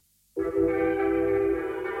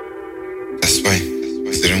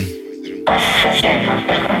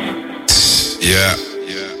Yeah.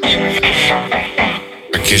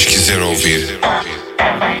 A quem quiser ouvir.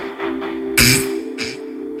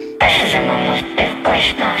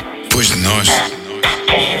 Depois de nós.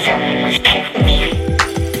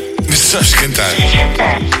 Mas sabes cantar?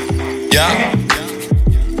 Yeah.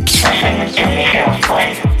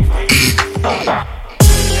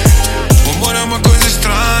 O amor é uma coisa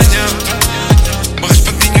estranha, uma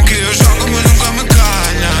raspadinha que eu jogo mas nunca me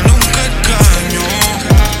calha, nunca ganho.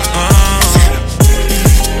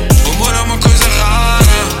 O amor é uma coisa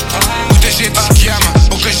rara, muita gente diz que ama,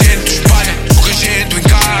 pouca gente espalha, pouca gente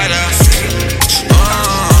encara.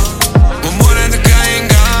 O amor é de quem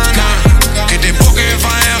engana, quem tem pouco e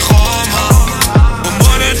vai a Roma. O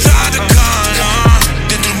amor é já de cana,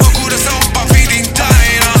 dentro do meu coração para a vida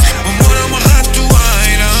inteira. O amor é uma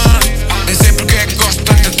ratoeira, nem sei porque é que gosto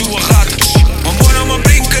tanto da tua rata. O amor é uma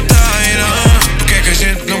brincadeira, porque é que a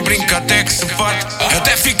gente não brinca até que se farta.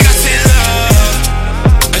 Até ficar sem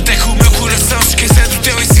love, até que o meu coração se esqueça do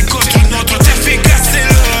teu e se encontre noutro. Até ficar sem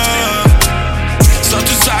love, só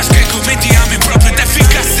tu sabes que é que eu menti a mim próprio. Até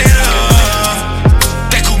ficar sem love,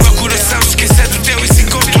 até que o meu coração se esqueça do teu e se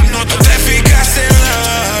encontre noutro. Até ficar sem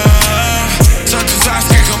love, só tu sabes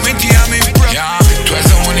que é que eu menti a mim próprio. Yeah, tu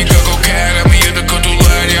és a única que eu quero, a miúda que eu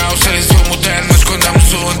tolero. Yeah, eu sei, sou moderno, mas quando amo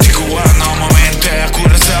sou antigo. Normalmente é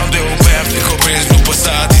coração, deu o pé, ficou preso no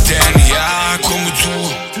passado eterno. Yeah, como tu,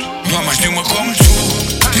 não há mais nenhuma como tu.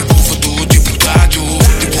 Tipo Voodoo, tipo Tatu,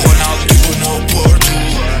 tipo Ronaldo, tipo no Porto.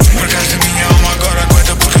 Marcaste a minha alma, agora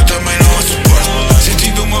aguenta porque eu também não a suporto.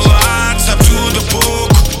 Senti do meu lado, sabe tudo a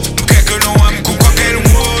pouco. Porque é que eu não amo com qualquer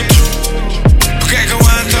um outro? Porque é que eu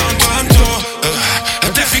ando tão tonto?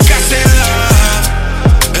 Até ficar sem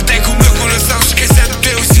love, até que o meu coração se esqueça do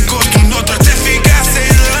teu e se encontre noutro. Até ficar sem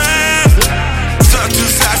love, só tu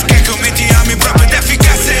sabes que é que eu menti a mim próprio. Até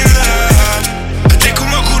ficar sem love, até que o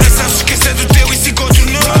meu coração se esqueça do teu e se encontre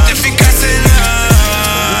noutro. Até ficar sem love,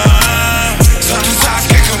 só tu sabes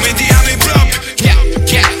que é que eu menti a mim próprio.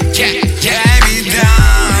 Yeah, me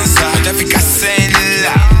dança, até ficar sem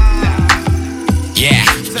love. Yeah,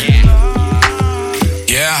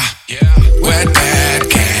 wet bad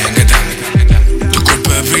gang. Teu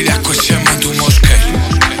corpo a brilhar com a chama do mosqueiro.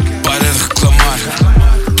 Para de reclamar,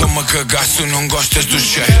 toma cagaço, não gostas do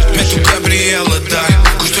cheiro. Mete o Gabriel a dar